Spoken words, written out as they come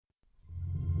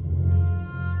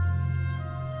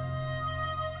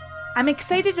I'm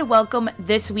excited to welcome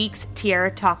this week's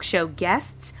Tierra Talk Show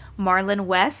guests, Marlon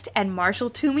West and Marshall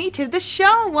Toomey, to the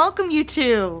show. Welcome, you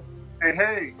two.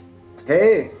 Hey.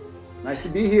 Hey, nice to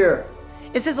be here.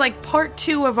 This is like part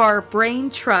 2 of our Brain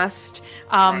Trust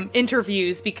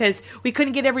interviews because we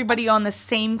couldn't get everybody on the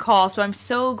same call. So I'm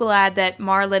so glad that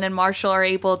Marlon and Marshall are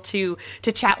able to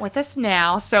chat with us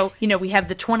now. So, you know, we have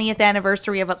the 20th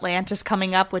anniversary of Atlantis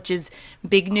coming up, which is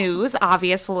big news,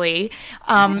 obviously.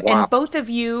 Wow. And both of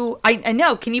you, I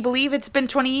know, can you believe it's been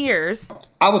 20 years?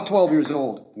 I was 12 years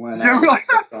old when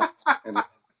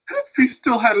He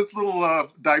still had his little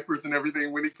diapers and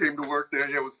everything when he came to work there.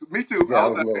 Yeah, it was me too. Yeah, I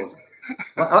was little.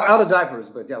 Out of diapers,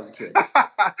 but yeah, I was a kid.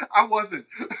 I wasn't.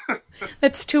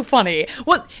 That's too funny.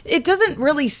 Well, it doesn't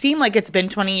really seem like it's been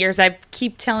 20 years. I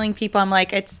keep telling people, I'm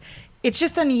like, it's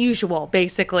just unusual,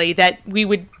 basically, that we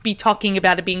would be talking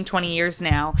about it being 20 years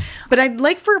now. But I'd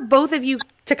like for both of you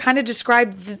to kind of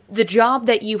describe the job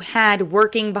that you had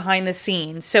working behind the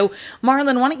scenes. So,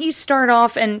 Marlon, why don't you start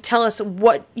off and tell us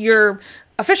what your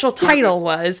official title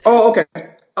was? Oh, okay.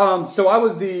 So I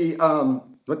was the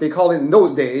what they called in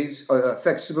those days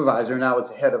effects supervisor. Now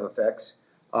it's head of effects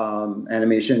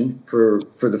animation for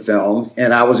the film,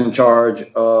 and I was in charge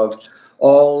of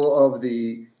all of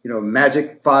the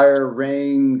magic, fire,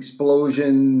 rain,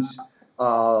 explosions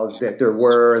that there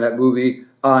were in that movie.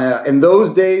 In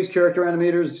those days, character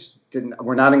animators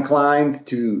were not inclined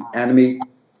to animate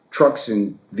trucks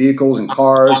and vehicles and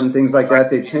cars and things like that.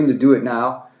 They tend to do it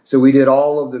now. So we did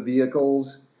all of the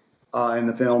vehicles in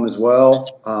the film as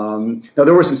well. Now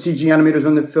there were some CG animators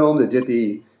in the film that did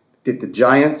the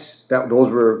giants. Those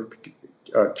were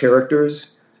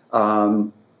characters.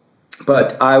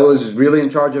 But I was really in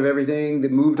charge of everything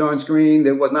that moved on screen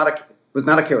that was not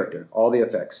a character. All the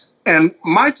effects. And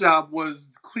my job was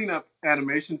cleanup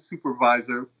animation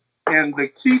supervisor. And the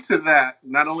key to that,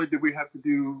 not only did we have to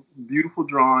do beautiful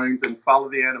drawings and follow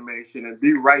the animation and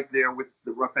be right there with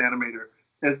the rough animator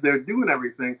as they're doing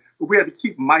everything, but we had to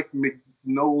keep Mike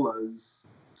Mignola's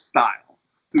style.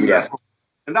 Yes.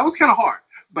 And that was kind of hard,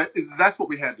 but that's what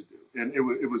we had to do. And it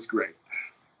was great.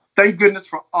 Thank goodness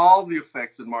for all the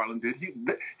effects that Marlon did.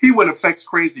 He went effects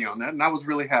crazy on that, and I was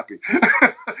really happy.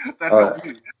 That helped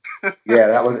me. Yeah,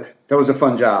 that was a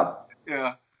fun job.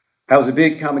 Yeah. I was a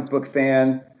big comic book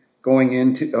fan going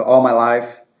into all my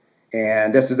life.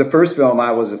 And this is the first film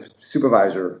I was a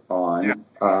supervisor on. Yeah.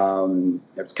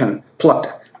 It was kind of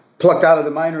plucked out of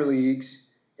the minor leagues,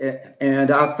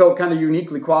 and I felt kind of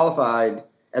uniquely qualified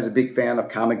as a big fan of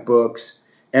comic books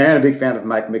and a big fan of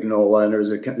Mike Mignola. And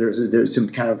there's some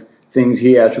kind of things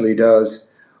he actually does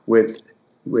with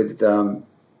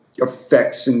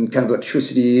effects and kind of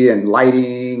electricity and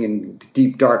lighting and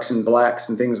deep darks and blacks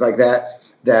and things like that.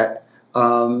 That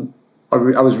I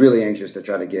was really anxious to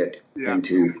try to get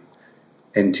into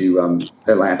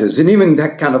Atlantis, and even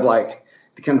that kind of like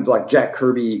Jack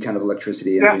Kirby kind of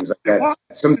electricity and things like that.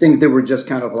 Some things that were just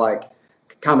kind of like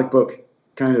comic book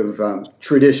kind of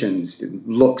traditions,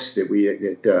 looks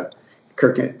that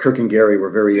Kirk and Gary were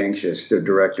very anxious, the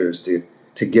directors,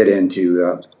 to get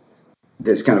into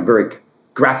this kind of very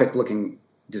graphic looking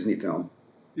Disney film.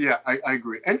 Yeah, I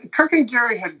agree. And Kirk and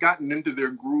Gary had gotten into their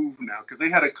groove now because they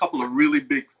had a couple of really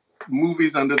big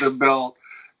movies under their belt,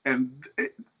 and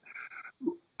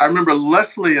I remember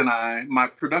Leslie and I, my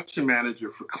production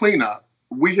manager for Cleanup,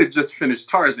 we had just finished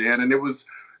Tarzan, and it was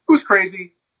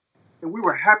crazy, and we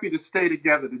were happy to stay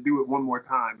together to do it one more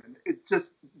time, and it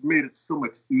just made it so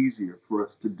much easier for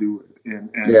us to do it, and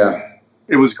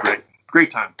it was great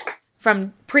time.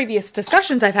 From previous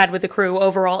discussions I've had with the crew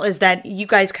overall is that you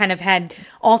guys kind of had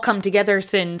all come together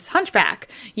since Hunchback.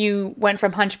 You went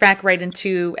from Hunchback right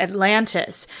into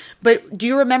Atlantis. But do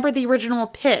you remember the original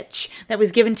pitch that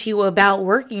was given to you about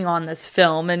working on this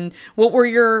film? And what were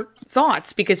your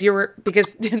thoughts? Because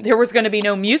there was going to be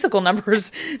no musical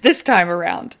numbers this time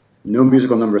around. No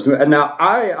musical numbers. Now,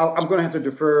 I'm going to have to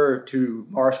defer to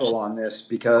Marshall on this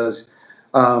because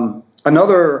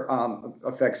another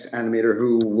effects animator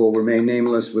who will remain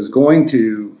nameless was going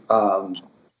to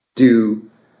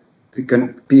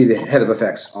be the head of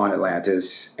effects on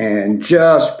Atlantis. And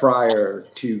just prior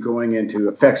to going into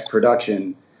effects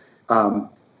production,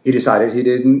 he decided he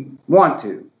didn't want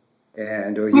to,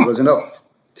 and he wasn't up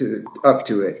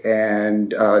to it.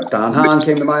 And Don Hahn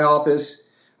came to my office.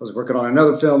 I was working on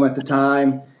another film at the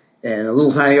time, in a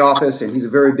little tiny office, and he's a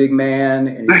very big man,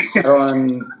 and he sat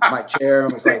on my chair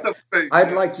and was like,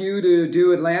 I'd like you to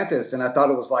do Atlantis. And I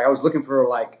thought it was like, I was looking for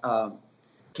like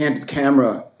candid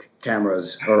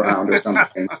cameras around or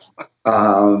something,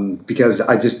 because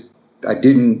I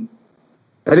didn't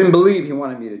believe he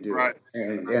wanted me to do it.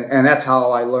 And that's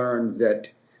how I learned that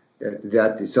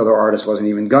that this other artist wasn't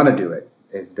even going to do it,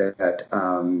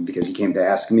 because he came to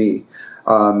ask me.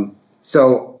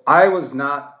 So I was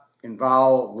not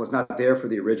involved, was not there for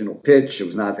the original pitch. It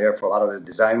was not there for a lot of the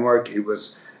design work. It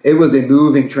was a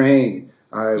moving train.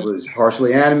 It was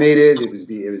partially animated. It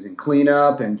was in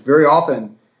cleanup, and very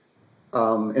often,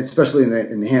 especially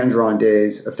in the hand-drawn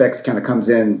days, effects kind of comes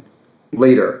in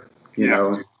later. You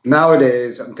know,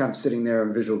 nowadays I'm kind of sitting there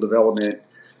in visual development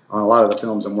on a lot of the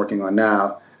films I'm working on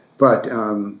now, but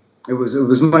it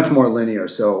was much more linear.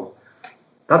 So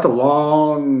that's a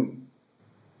long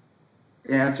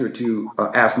answer to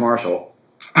ask Marshall.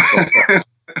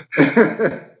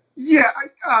 Yeah,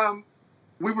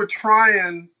 we were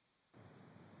trying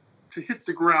to hit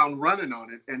the ground running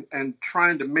on it and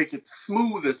trying to make it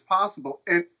smooth as possible,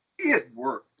 and it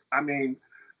worked. I mean,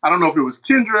 I don't know if it was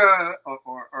Kendra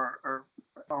or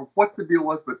what the deal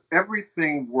was, but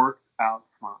everything worked out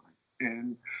fine,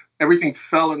 and everything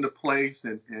fell into place,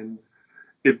 and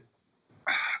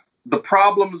the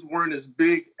problems weren't as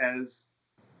big as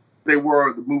they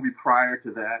were the movie prior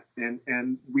to that,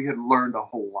 and we had learned a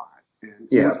whole lot. And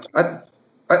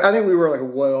I think we were like a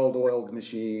well-oiled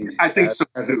machine. I think so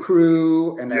as a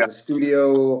crew and as a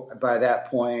studio by that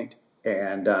point,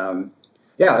 and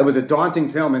it was a daunting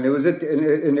film, and it was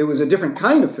a different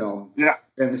kind of film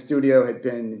than the studio had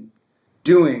been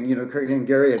doing. You know, Kirk and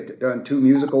Gary had done 2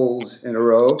 musicals in a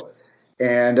row,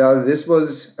 and this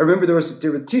was. I remember there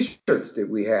were T-shirts that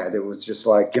we had. It was just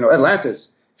like, you know,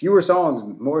 Atlantis, fewer songs,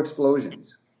 more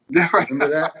explosions. Yeah, right.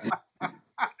 Remember that?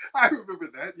 I remember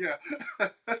that. Yeah.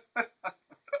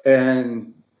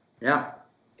 And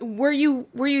were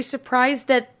you surprised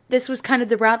that this was kind of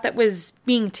the route that was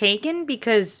being taken?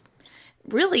 Because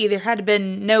really, there had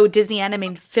been no Disney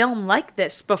animated film like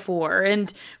this before,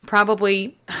 and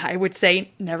probably, I would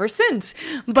say, never since.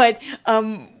 But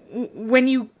when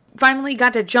you finally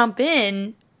got to jump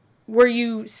in, were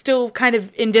you still kind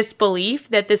of in disbelief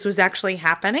that this was actually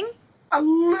happening? A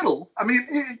little. I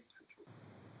mean,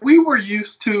 we were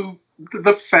used to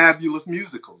the fabulous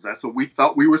musicals. That's what we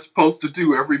thought we were supposed to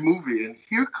do every movie. And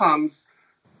here comes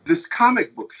this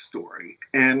comic book story.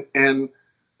 And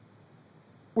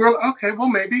we're okay, well,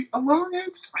 maybe a long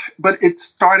answer. But it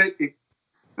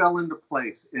fell into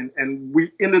place. And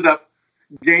we ended up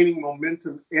gaining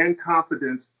momentum and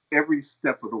confidence every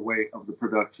step of the way of the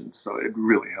production. So it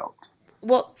really helped.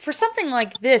 Well, for something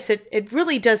like this, it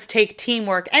really does take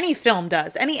teamwork. Any film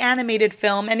does. Any animated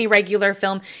film, any regular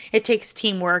film, it takes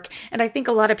teamwork. And I think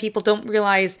a lot of people don't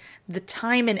realize the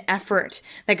time and effort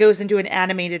that goes into an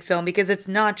animated film, because it's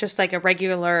not just like a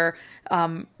regular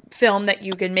film that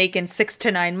you can make in 6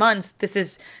 to 9 months. This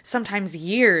is sometimes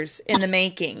years in the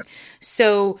making.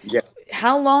 So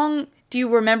how long do you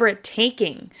remember it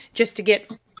taking just to get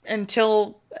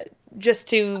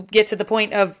to the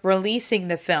point of releasing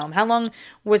the film? How long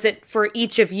was it for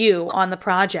each of you on the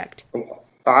project?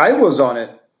 I was on it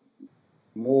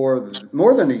more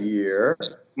than a year, if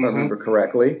I remember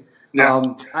correctly.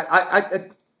 Yeah. I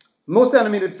most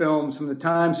animated films, from the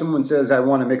time someone says, I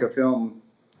want to make a film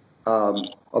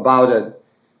about a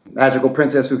magical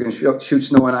princess who can shoot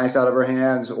snow and ice out of her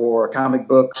hands, or a comic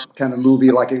book kind of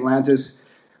movie like Atlantis,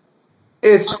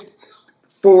 it's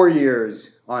 4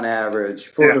 years on average,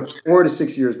 4 to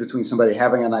 6 years between somebody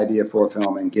having an idea for a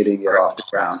film and getting it off the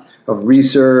ground, of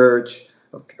research,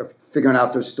 of figuring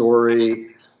out their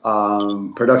story,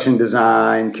 production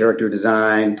design, character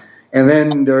design. And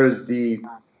then there's the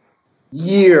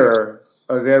year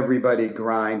of everybody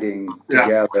grinding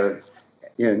together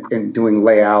and doing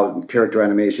layout and character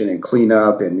animation and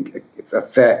cleanup and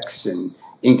effects and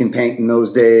ink and paint in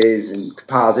those days and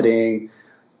compositing.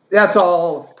 That's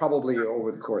all probably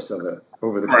over the course of a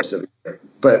year.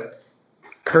 But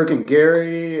Kirk and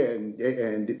Gary and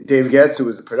Dave Getz, who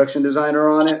was the production designer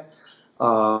on it,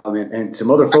 and some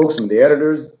other folks and the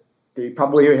editors, they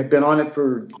probably had been on it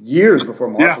for years before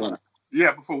Marshall and I.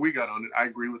 Yeah, before we got on it. I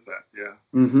agree with that,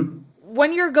 Mm-hmm.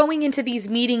 When you're going into these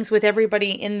meetings with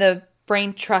everybody in the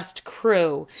Brain Trust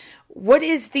crew, what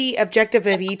is the objective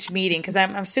of each meeting? Because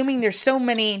I'm assuming there's so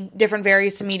many different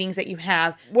various meetings that you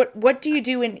have. What do you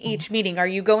do in each meeting? Are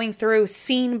you going through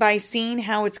scene by scene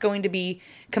how it's going to be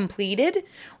completed?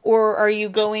 Or are you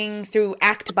going through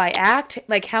act by act?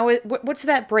 Like what's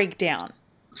that breakdown?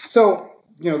 So,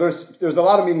 there's a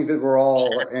lot of meetings that we're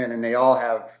all in, and they all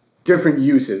have different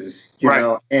uses, you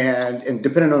know, and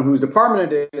depending on whose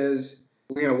department it is,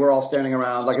 we're all standing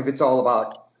around. Like if it's all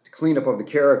about cleanup of the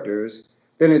characters,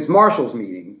 then it's Marshall's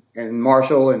meeting, and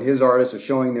Marshall and his artists are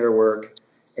showing their work,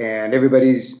 and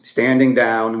everybody's standing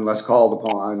down unless called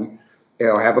upon,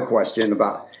 have a question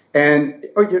about. And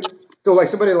So like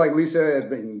somebody like Lisa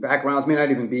in backgrounds may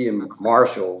not even be in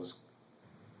Marshall's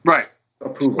Right.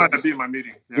 approvals. Might not be in my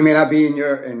meeting. Yeah. You may not be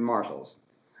in Marshall's.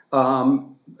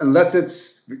 Unless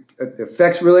it's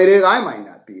effects related, I might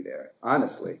not be there,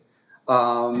 honestly.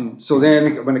 So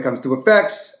then when it comes to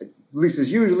effects,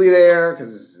 Lisa's usually there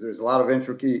because there's a lot of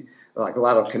intricate, like a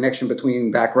lot of connection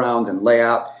between backgrounds and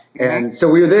layout. And so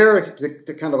we were there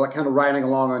to kind of riding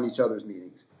along on each other's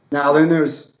meetings. Now then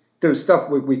there's stuff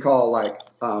we call like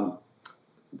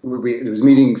there's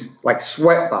meetings like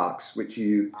Sweatbox, which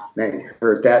you may have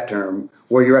heard that term,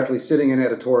 where you're actually sitting in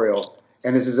editorial,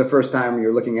 and this is the first time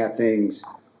you're looking at things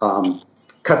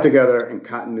cut together in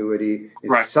continuity.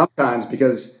 Right. Sometimes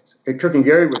because Kirk and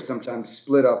Gary would sometimes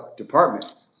split up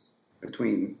departments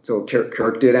between. So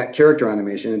Kirk did character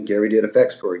animation and Gary did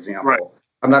effects, for example. Right.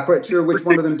 I'm not quite sure which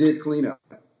one of them did cleanup.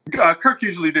 Kirk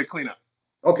usually did cleanup.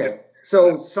 Okay.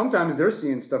 So sometimes they're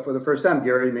seeing stuff for the first time.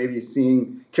 Gary may be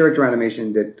seeing character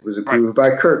animation that was approved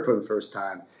by Kirk for the first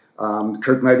time.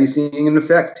 Kirk might be seeing an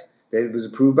effect that was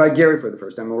approved by Gary for the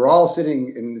first time. And we're all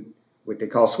sitting in what they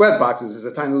call sweat boxes. It's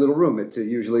a tiny little room. It's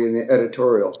usually in the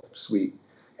editorial suite.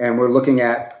 And we're looking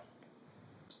at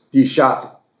these shots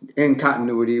in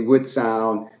continuity with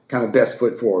sound, kind of best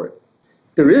foot forward.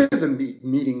 There is a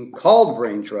meeting called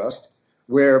Brain Trust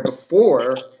where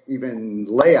before even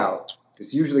layout,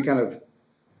 it's usually kind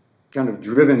of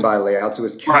driven by layout. So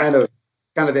it's kind of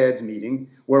Ed's meeting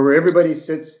where everybody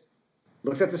sits,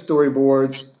 looks at the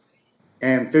storyboards,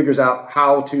 and figures out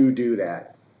how to do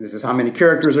that. This is how many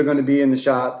characters are going to be in the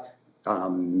shot.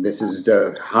 This is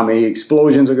how many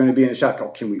explosions are going to be in the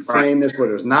shot. Can we frame this where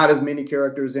there's not as many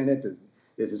characters in it?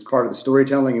 This is part of the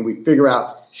storytelling, and we figure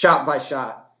out shot by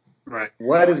shot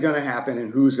what is going to happen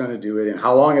and who's going to do it and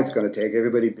how long it's going to take.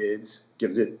 Everybody bids,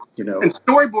 gives it, And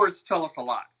storyboards tell us a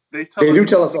lot. They do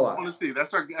tell us a lot. I want to see.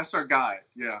 That's our guide.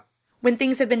 Yeah. When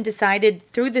things have been decided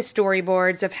through the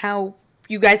storyboards of how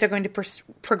you guys are going to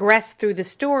progress through the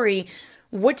story,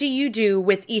 what do you do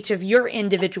with each of your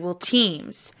individual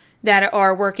teams that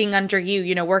are working under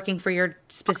you, working for your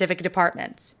specific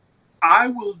departments? I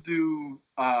will do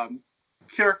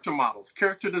character models,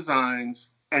 character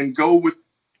designs, and go with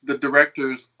the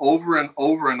directors over and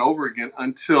over and over again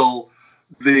until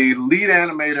the lead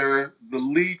animator, the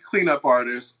lead cleanup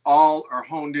artist, all are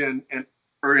honed in and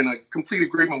are in a complete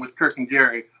agreement with Kirk and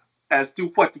Gary as to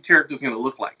what the character is going to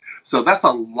look like. So that's a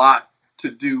lot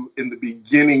to do in the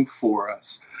beginning for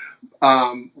us.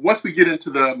 Once we get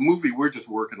into the movie, we're just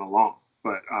working along.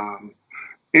 But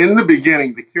in the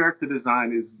beginning, the character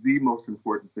design is the most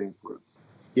important thing for us.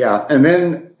 Yeah, and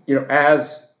then,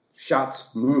 as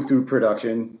shots move through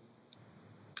production,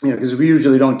 because we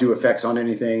usually don't do effects on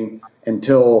anything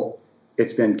until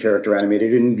it's been character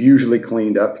animated and usually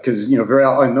cleaned up because,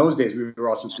 very in those days we were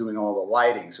also doing all the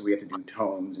lighting, so we had to do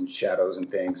tones and shadows and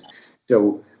things.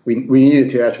 So we needed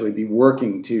to actually be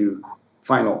working to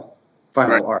final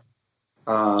art.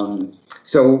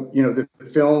 So, the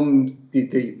film,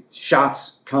 the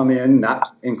shots come in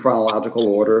not in chronological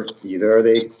order either.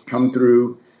 They come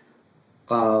through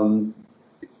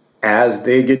as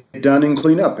they get done in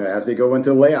cleanup, as they go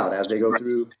into layout, as they go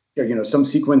through, some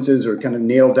sequences are kind of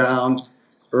nailed down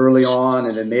early on,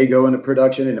 and then they go into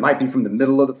production, and it might be from the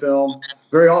middle of the film.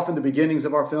 Very often the beginnings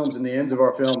of our films and the ends of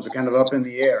our films are kind of up in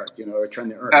the air, are trying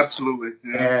to earn. Absolutely.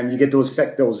 Yeah. And you get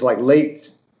those like late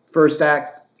first act,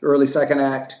 early second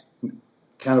act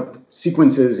kind of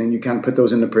sequences, and you kind of put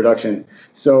those into production.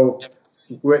 So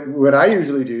what I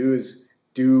usually do is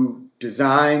do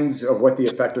designs of what the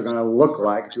effect are going to look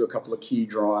like, do a couple of key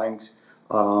drawings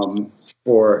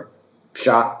for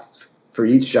shots, for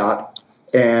each shot,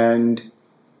 and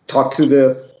talk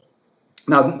to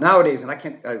nowadays, and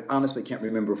I honestly can't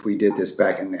remember if we did this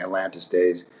back in the Atlantis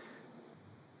days,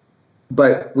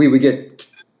 but we would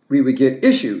get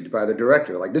issued by the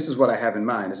director, like, this is what I have in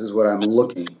mind, this is what I'm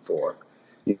looking for,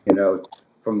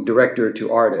 from director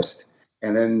to artist,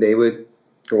 and then they would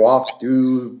go off,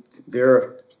 do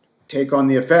their take on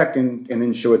the effect, and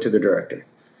then show it to the director.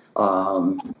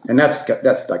 And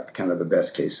that's like kind of the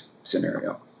best case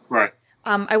scenario. Right.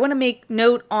 I want to make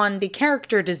note on the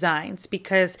character designs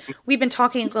because we've been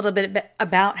talking a little bit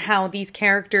about how these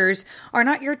characters are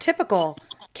not your typical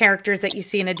characters that you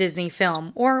see in a Disney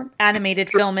film or animated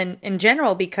film in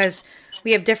general, because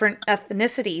we have different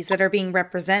ethnicities that are being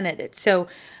represented. So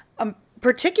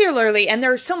particularly, and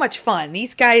they're so much fun.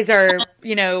 These guys are,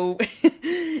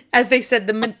 as they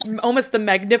said, almost the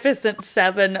Magnificent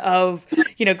Seven of,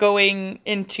 going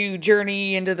into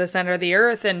Journey into the center of the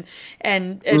earth and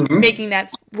making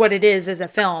that what it is as a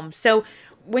film. So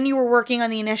when you were working on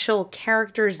the initial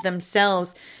characters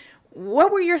themselves,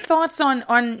 What were your thoughts on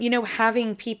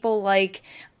having people like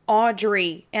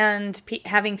Audrey and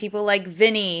having people like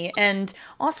Vinny and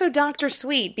also Dr.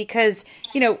 Sweet? Because,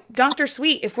 Dr.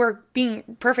 Sweet, if we're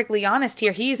being perfectly honest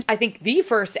here, he's, I think, the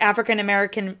first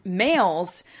African-American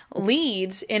males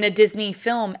leads in a Disney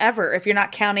film ever, if you're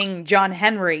not counting John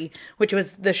Henry, which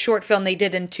was the short film they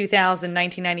did in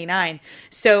 1999.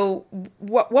 So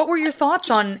what were your thoughts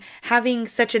on having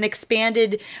such an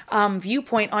expanded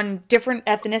viewpoint on different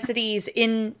ethnicities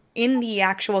in the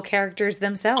actual characters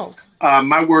themselves?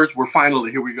 My words were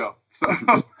finally, here we go. So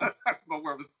that's my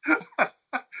word.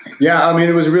 Yeah, I mean,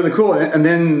 it was really cool. And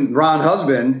then Ron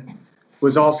Husband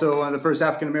was also one of the first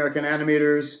African-American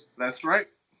animators. That's right.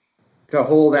 To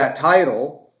hold that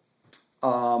title,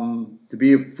 to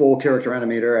be a full character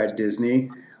animator at Disney.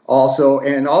 Also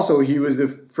he was the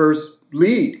first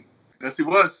lead. Yes, he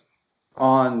was.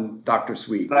 On Dr.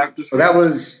 Sweet. Dr. Sweet. So that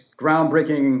was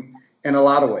groundbreaking in a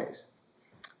lot of ways.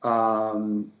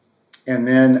 So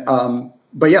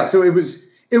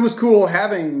it was cool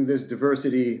having this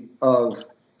diversity of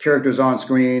characters on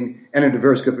screen and a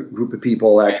diverse group of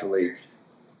people actually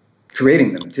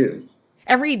creating them too.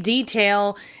 Every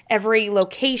detail, every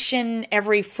location,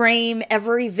 every frame,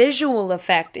 every visual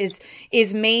effect is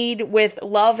made with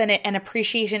love and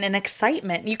appreciation and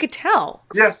excitement. You could tell.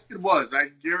 Yes, it was. I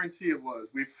guarantee it was.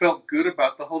 We felt good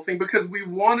about the whole thing because we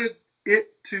wanted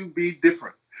it to be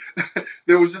different.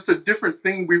 There was just a different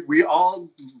thing. We all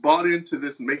bought into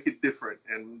this, make it different,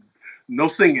 and no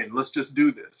singing. Let's just do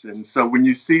this. And so when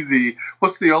you see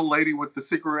what's the old lady with the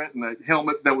cigarette and the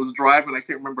helmet that was driving? I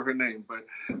can't remember her name, but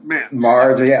man,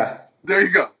 Marge. Yeah, there you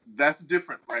go. That's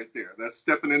different right there. That's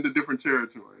stepping into different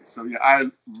territory. So yeah, I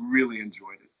really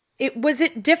enjoyed it. Was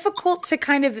it difficult to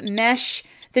kind of mesh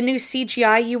the new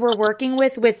CGI you were working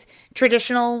with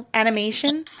traditional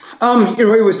animation?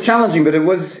 It was challenging, but it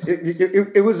was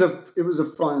a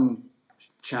fun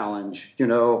challenge, in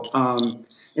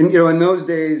those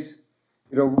days,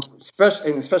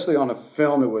 especially on a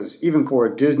film that was, even for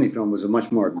a Disney film, was a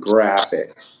much more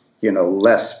graphic,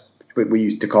 less what we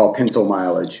used to call pencil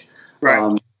mileage.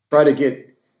 Right. Try to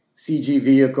get CG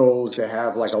vehicles to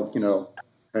have like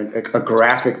a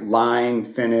graphic line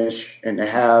finish and to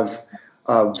have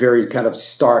very kind of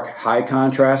stark, high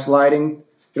contrast lighting.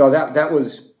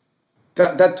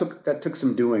 That took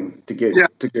some doing to get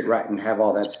right and have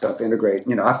all that stuff integrate.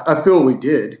 I feel we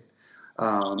did,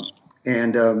 it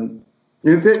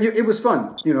was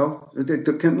fun.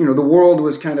 The world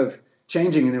was kind of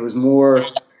changing, and there was more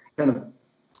kind of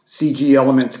CG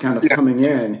elements kind of coming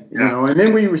in. And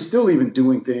then we were still even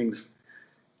doing things,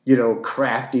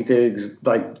 crafty things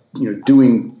like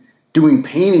doing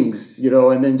paintings,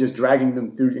 and then just dragging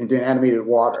them through into animated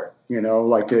water,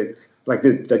 like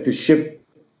the ship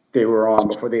they were on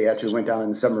before they actually went down in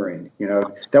the submarine.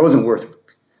 That wasn't worth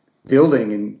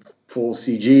building in full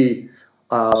CG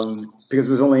because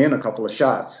it was only in a couple of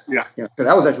shots. Yeah. So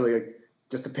that was actually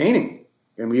just a painting,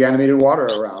 and we animated water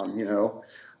around,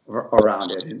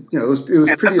 around it. And, it was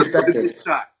pretty effective.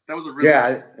 Shot. That was a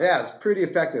really it's pretty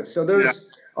effective. So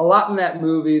there's a lot in that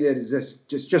movie that is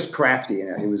just crafty,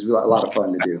 and it was a lot of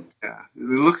fun to do. Yeah, it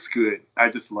looks good. I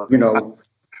just love it.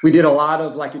 We did a lot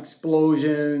of like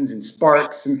explosions and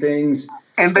sparks and things,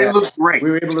 and they look great.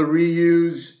 We were able to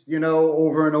reuse,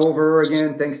 over and over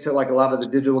again, thanks to like a lot of the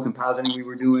digital compositing we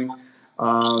were doing.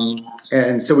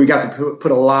 And so we got to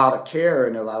put a lot of care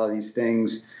into a lot of these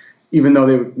things, even though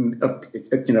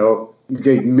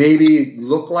they maybe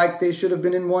look like they should have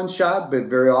been in one shot, but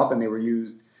very often they were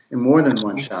used in more than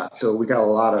one shot. So we got a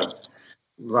lot of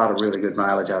really good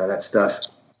mileage out of that stuff.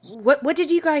 What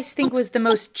did you guys think was the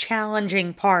most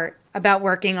challenging part about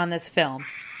working on this film?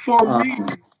 For me,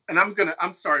 and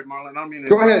I'm sorry, Marlon, I don't mean to.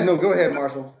 Go ahead. No, go ahead,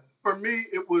 Marshall. For me,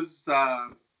 it was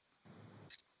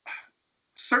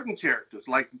certain characters,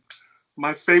 like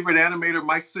my favorite animator,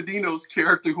 Mike Cedino's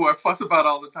character, who I fuss about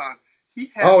all the time.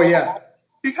 He had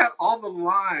all the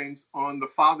lines on the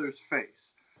father's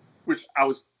face, which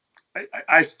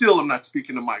I still am not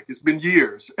speaking to Mike. It's been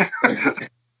years.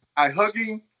 I hug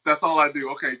him. That's all I do.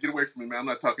 Okay, get away from me, man. I'm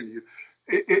not talking to you.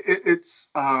 It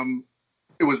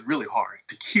was really hard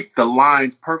to keep the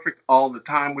lines perfect all the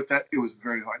time with that. It was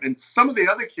very hard. And some of the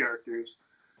other characters,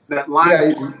 that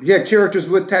line. Yeah, characters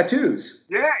with tattoos.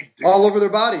 Yeah. All over their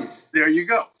bodies. There you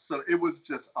go. So it was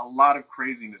just a lot of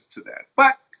craziness to that.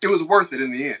 But it was worth it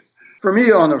in the end. For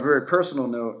me, on a very personal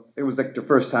note, it was like the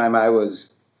first time I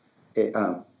was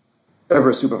ever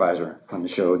a supervisor on the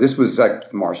show. This was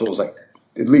like Marshall was like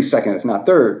at least second, if not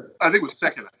third. I think it was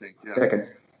second. Yeah. Second,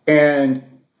 and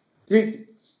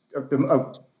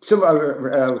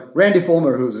Randy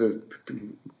Fulmer, who's a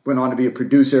went on to be a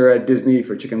producer at Disney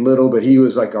for Chicken Little, but he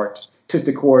was like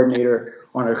artistic coordinator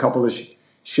on a couple of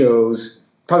shows.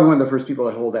 Probably one of the first people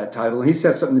to hold that title. And he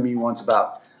said something to me once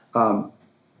about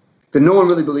that no one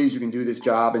really believes you can do this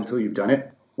job until you've done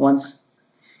it once.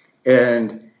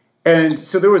 And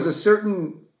so there was a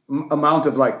certain amount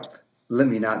of like, let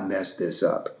me not mess this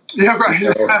up. Yeah, right.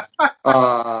 You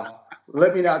know,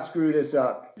 let me not screw this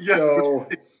up. Yeah. So,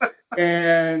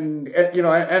 and you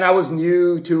know, and I was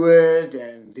new to it,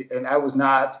 and I was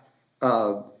not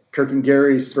Kirk and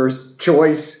Gary's first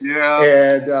choice. Yeah.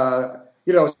 And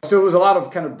you know, so it was a lot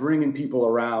of kind of bringing people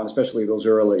around, especially those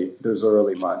early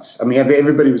months. I mean,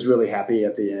 everybody was really happy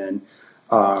at the end.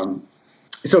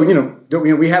 So you know,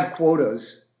 we have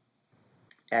quotas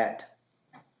at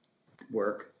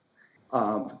work,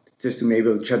 just to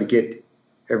maybe try to get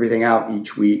everything out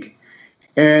each week.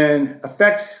 And the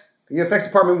effects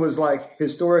department was like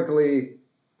historically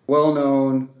well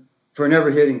known for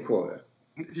never hitting quota.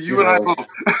 You and I both.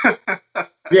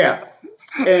 Yeah.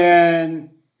 And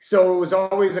so it was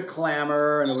always a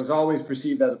clamor, and it was always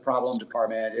perceived as a problem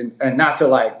department, and not to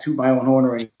like toot my own horn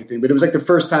or anything, but it was like the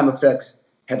first time effects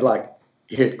had like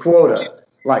hit quota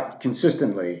like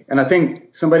consistently. And I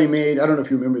think somebody made, I don't know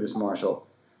if you remember this, Marshall,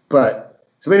 but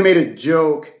somebody made a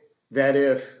joke that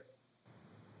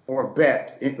or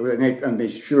bet, and they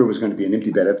sure it was going to be an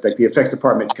empty bet, if like the effects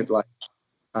department could like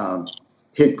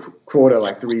hit quota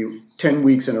like 10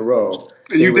 weeks in a row,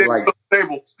 they would like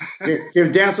they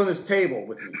would dance on this table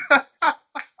with me.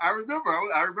 I remember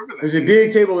that. There's a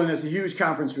big table in this huge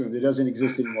conference room that doesn't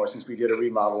exist anymore since we did a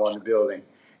remodel on the building.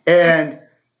 And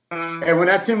when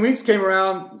that 10 weeks came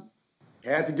around,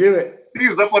 had to do it. He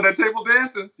was up on that table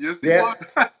dancing. Yes, he was.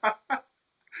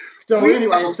 So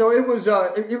anyway, so it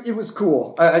was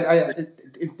cool.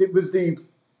 It was the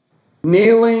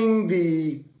nailing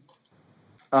the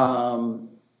kind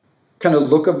of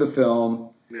look of the film.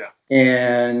 Yeah.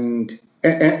 And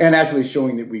actually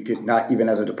showing that we could, not even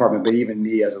as a department, but even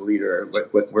me as a leader,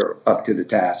 we're up to the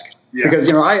task. Yeah. Because,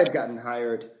 you know, I had gotten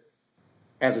hired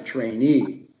as a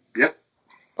trainee. Yep.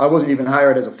 I wasn't even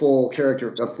hired as a full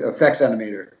character effects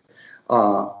animator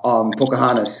on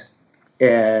Pocahontas.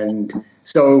 And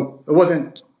so it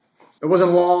wasn't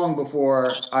long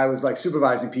before I was like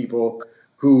supervising people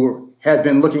who had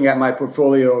been looking at my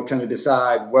portfolio, trying to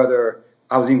decide whether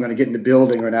I was even going to get in the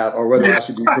building or not, or whether I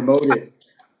should be promoted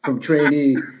from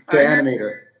trainee to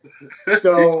animator.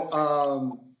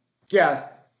 So, yeah,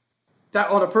 that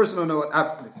on a personal note,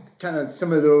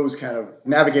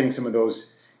 navigating some of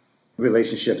those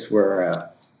relationships were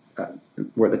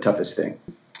the toughest thing.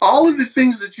 All of the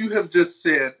things that you have just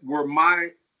said were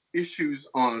my issues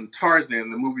on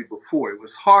Tarzan, the movie before. It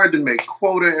was hard to make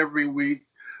quota every week.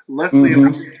 Leslie and I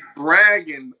were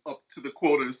bragging up to the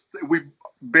quotas. We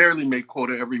barely made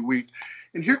quota every week.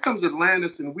 And here comes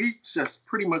Atlantis, and we just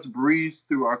pretty much breezed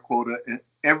through our quota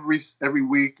every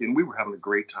week, and we were having a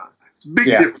great time. Big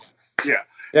difference. Yeah.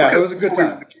 Yeah, it was a good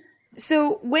time.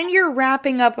 So when you're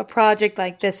wrapping up a project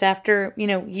like this after, you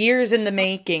know, years in the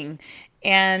making,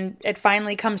 and it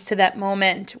finally comes to that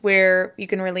moment where you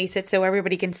can release it so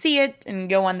everybody can see it and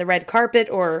go on the red carpet,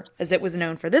 or as it was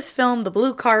known for this film, the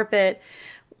blue carpet,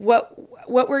 what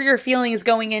were your feelings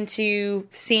going into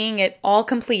seeing it all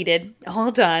completed,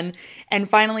 all done, and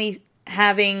finally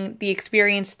having the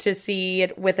experience to see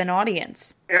it with an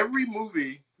audience? Every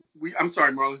movie, I'm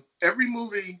sorry, Marlon, every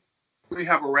movie we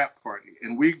have a wrap party,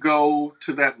 and we go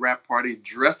to that wrap party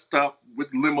dressed up with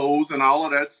limos and all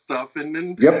of that stuff, and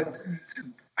then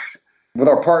with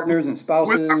our partners and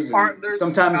spouses, and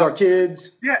sometimes our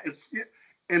kids. Yeah,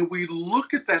 and we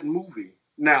look at that movie.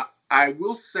 Now, I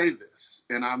will say this,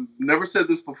 and I've never said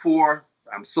this before.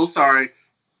 I'm so sorry.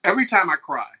 Every time I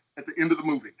cry at the end of the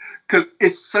movie, because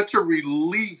it's such a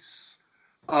release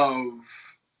of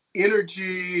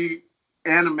energy,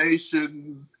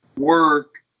 animation,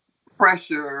 work,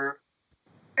 pressure.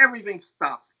 Everything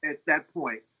stops at that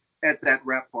point, at that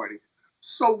wrap party.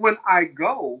 So when I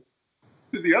go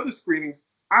to the other screenings,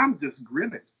 I'm just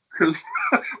grinning because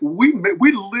we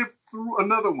lived through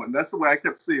another one. That's the way I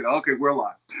kept seeing it. Okay, we're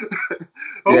live.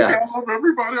 I love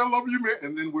everybody. I love you, man.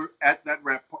 And then we're at that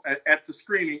at the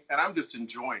screening, and I'm just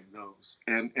enjoying those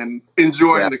and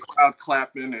enjoying the crowd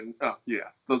clapping, and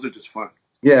those are just fun.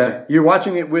 Yeah, you're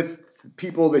watching it with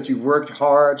people that you've worked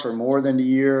hard for more than a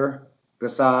year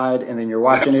beside, and then you're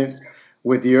watching it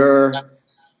with your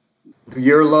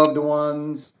loved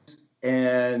ones,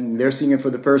 and they're seeing it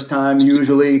for the first time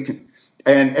usually,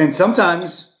 and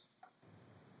sometimes,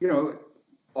 you know,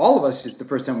 all of us, it's the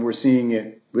first time we're seeing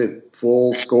it with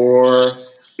full score,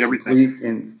 everything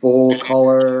in full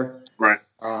color, right?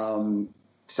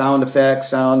 sound effects,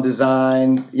 sound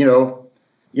design,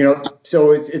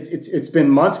 so it's been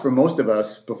months for most of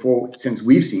us since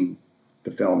we've seen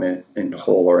the film in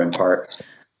whole or in part,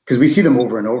 because we see them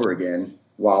over and over again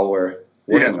while we're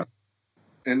working on it.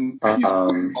 And he's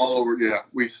all over. Yeah,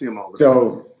 we see him all the time.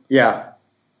 So yeah,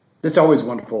 it's always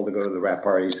wonderful to go to the wrap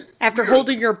parties. After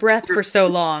holding your breath for so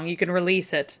long, you can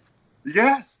release it.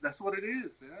 Yes, that's what it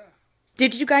is. Yeah.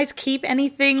 Did you guys keep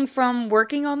anything from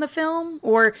working on the film,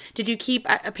 or did you keep?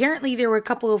 Apparently, there were a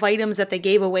couple of items that they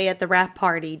gave away at the wrap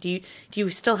party. Do you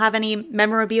still have any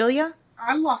memorabilia?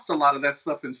 I lost a lot of that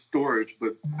stuff in storage,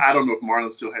 but I don't know if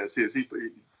Marlon still has his.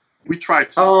 We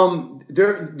tried to.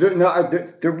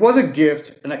 There was a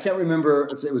gift, and I can't remember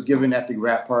if it was given at the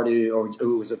wrap party or it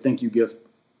was a thank you gift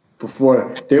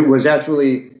before. There was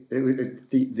actually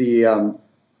the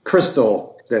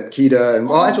crystal that Kida and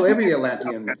actually every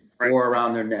Atlantean wore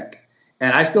around their neck,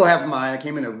 and I still have mine. It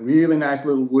came in a really nice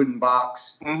little wooden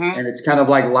box, and it's kind of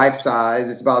like life size.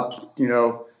 It's about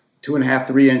 2.5,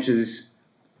 3 inches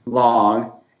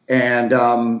long, and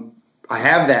I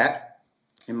have that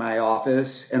in my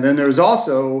office. And then there's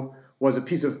also was a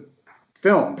piece of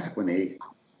film back when they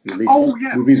released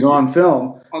movies on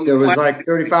film. There was like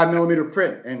 35 millimeter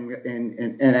print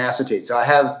and acetate. So I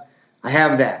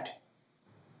have that.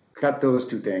 Got those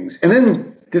two things. And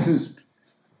then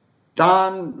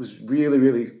Don was really,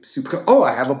 really super. Oh,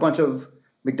 I have a bunch of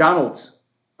McDonald's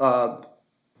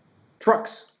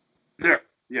trucks. Yeah.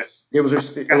 Yes. It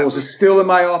was still in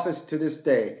my office to this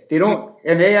day.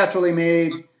 They actually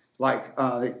made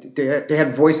they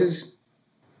had voices.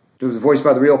 There was a voice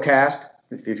by the real cast.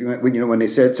 If you went, when they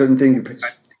said certain things, you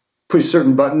push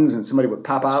certain buttons and somebody would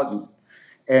pop out,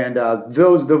 and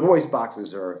the voice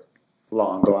boxes are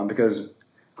long gone because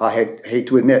I hate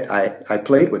to admit I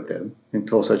played with them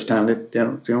until such time that they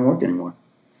don't work anymore.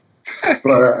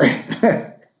 But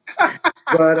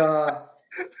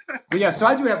yeah, so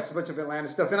I do have a bunch of Atlanta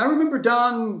stuff, and I remember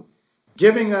Don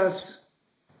giving us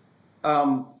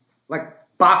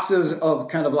boxes of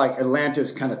kind of like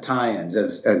Atlantis kind of tie-ins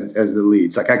as the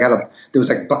leads. Like it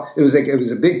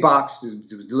was a big box.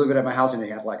 It was delivered at my house, and they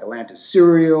had like Atlantis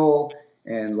cereal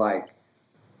and like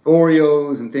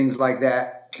Oreos and things like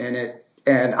that.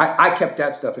 And I kept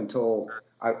that stuff until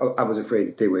I was afraid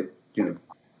that they would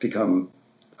become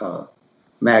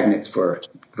magnets for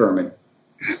vermin.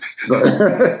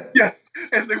 Yeah,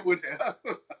 and they would have.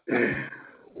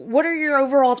 What are your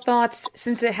overall thoughts,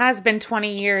 since it has been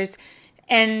 20 years,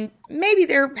 and maybe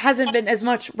there hasn't been as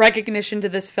much recognition to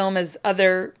this film as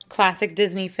other classic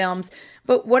Disney films,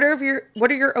 but what are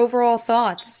your overall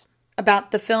thoughts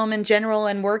about the film in general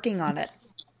and working on it?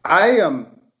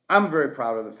 I'm very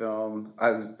proud of the film.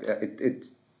 I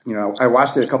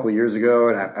watched it a couple of years ago,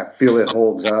 and I feel it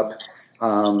holds up.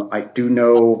 I do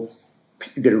know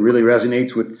that it really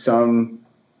resonates with some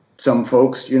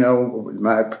folks.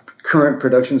 My current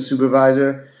production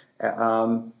supervisor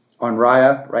on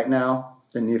Raya right now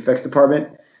in the effects department,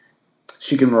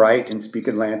 she can write and speak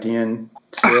Atlantean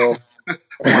still.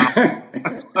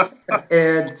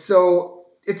 And so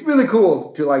it's really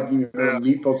cool to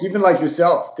meet folks, even like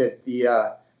yourself, that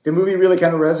the movie really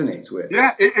kind of resonates with.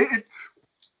 Yeah, it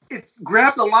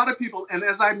grabbed a lot of people. And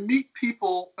as I meet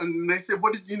people and they say,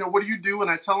 what do you do?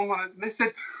 And I tell them, and they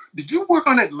said, did you work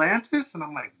on Atlantis? And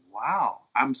I'm like, wow,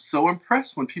 I'm so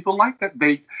impressed when people like that.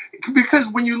 Because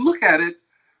when you look at it,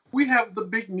 we have the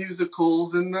big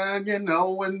musicals and and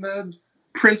the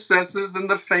princesses and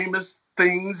the famous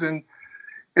things. And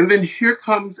then here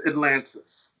comes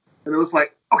Atlantis. And it was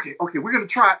like, okay, we're going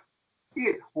to try.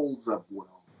 It holds up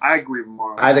well. I agree with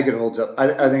Marlon. I think it holds up.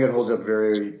 I think it holds up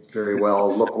very, very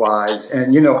well look-wise.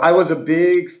 And I was a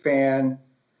big fan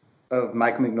of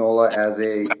Mike Mignola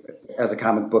as a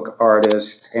comic book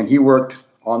artist, and he worked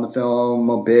on the film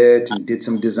a bit and did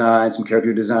some designs, some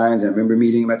character designs. And I remember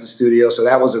meeting him at the studio, so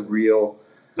that was a real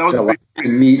delight to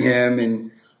meet him.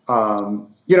 And and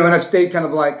I've stayed kind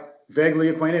of like vaguely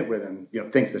acquainted with him,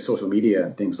 thanks to social media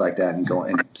and things like that, and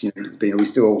we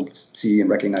still see and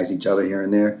recognize each other here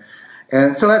and there.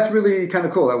 And so that's really kind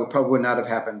of cool. That would not have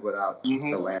happened without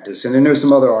Atlantis. And then there's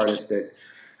some other artists that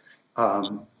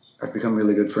I've become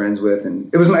really good friends with. And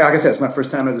it was, like I said, it's my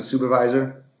first time as a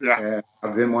supervisor. Yeah. And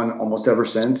I've been one almost ever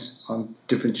since on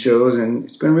different shows, and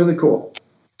it's been really cool.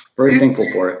 Very thankful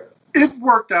for it. It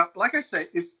worked out. Like I say,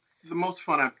 it's the most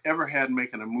fun I've ever had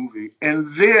making a movie.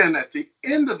 And then at the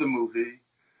end of the movie,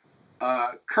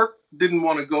 Kirk didn't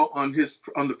want to go on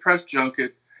the press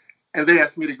junket. And they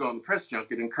asked me to go on the press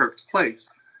junket in Kirk's place.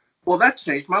 Well, that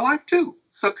changed my life too.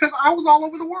 So, because I was all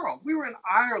over the world. We were in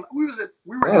Ireland.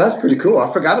 Oh, that's pretty cool.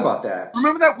 I forgot about that.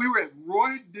 Remember that? We were at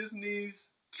Roy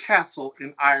Disney's castle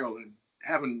in Ireland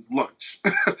having lunch.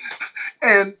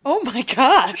 And oh my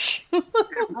gosh.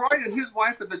 Roy and his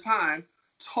wife at the time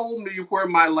told me where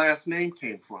my last name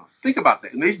came from. Think about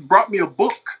that. And they brought me a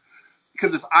book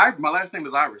because my last name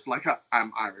is Irish. Like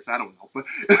I'm Irish. I don't know. But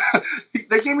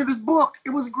they gave me this book.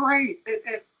 It was great.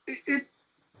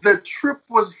 The trip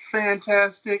was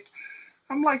fantastic.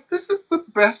 I'm like, this is the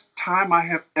best time I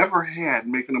have ever had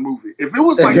making a movie. If it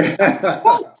was like,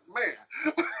 oh, man.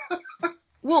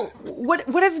 Well,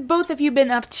 what have both of you been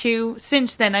up to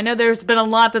since then? I know there's been a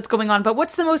lot that's going on, but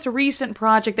what's the most recent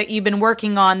project that you've been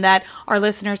working on that our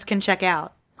listeners can check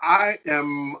out? I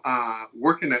am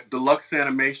working at Deluxe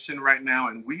Animation right now,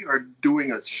 and we are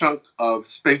doing a chunk of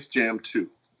Space Jam 2.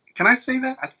 Can I say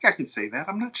that? I think I can say that.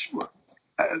 I'm not sure.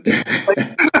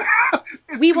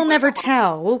 We will never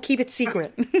tell. We'll keep it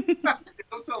secret.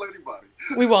 Don't tell anybody.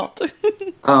 We won't.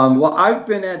 Well, I've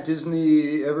been at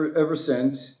Disney ever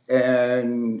since,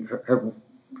 and have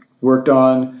worked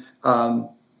on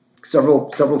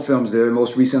several films there.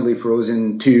 Most recently,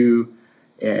 Frozen 2,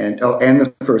 and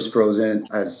the first Frozen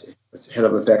as head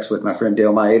of effects with my friend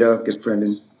Dale Maeda, good friend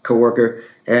and coworker,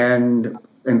 and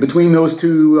between those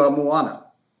two, Moana.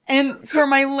 And for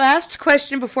my last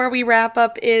question before we wrap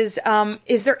up is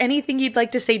there anything you'd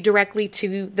like to say directly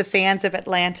to the fans of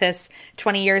Atlantis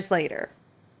 20 years later?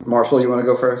 Marshall, you want to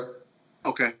go first?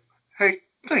 Okay. Hey,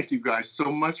 thank you guys so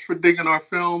much for digging our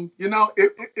film. You know,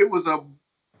 it was a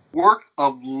work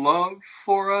of love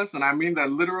for us, and I mean that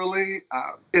literally.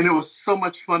 And it was so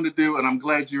much fun to do, and I'm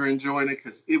glad you're enjoying it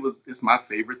because it's my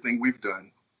favorite thing we've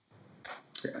done.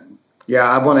 Yeah,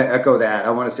 I want to echo that.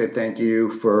 I want to say thank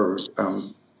you for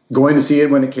going to see it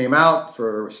when it came out,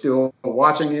 for still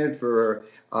watching it, for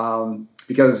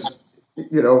because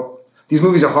these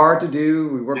movies are hard to do.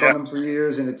 We work on them for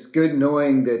years, and it's good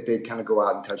knowing that they kind of go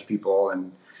out and touch people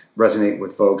and resonate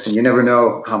with folks. And you never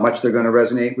know how much they're going to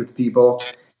resonate with people.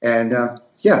 And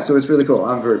so it's really cool.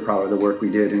 I'm very proud of the work we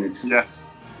did, and it's nice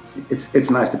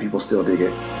that people still dig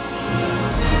it.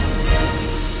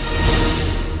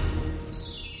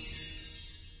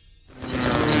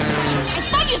 I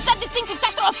thought you said this thing could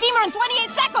cut through a femur in 28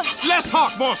 seconds. Less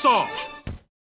talk, more song.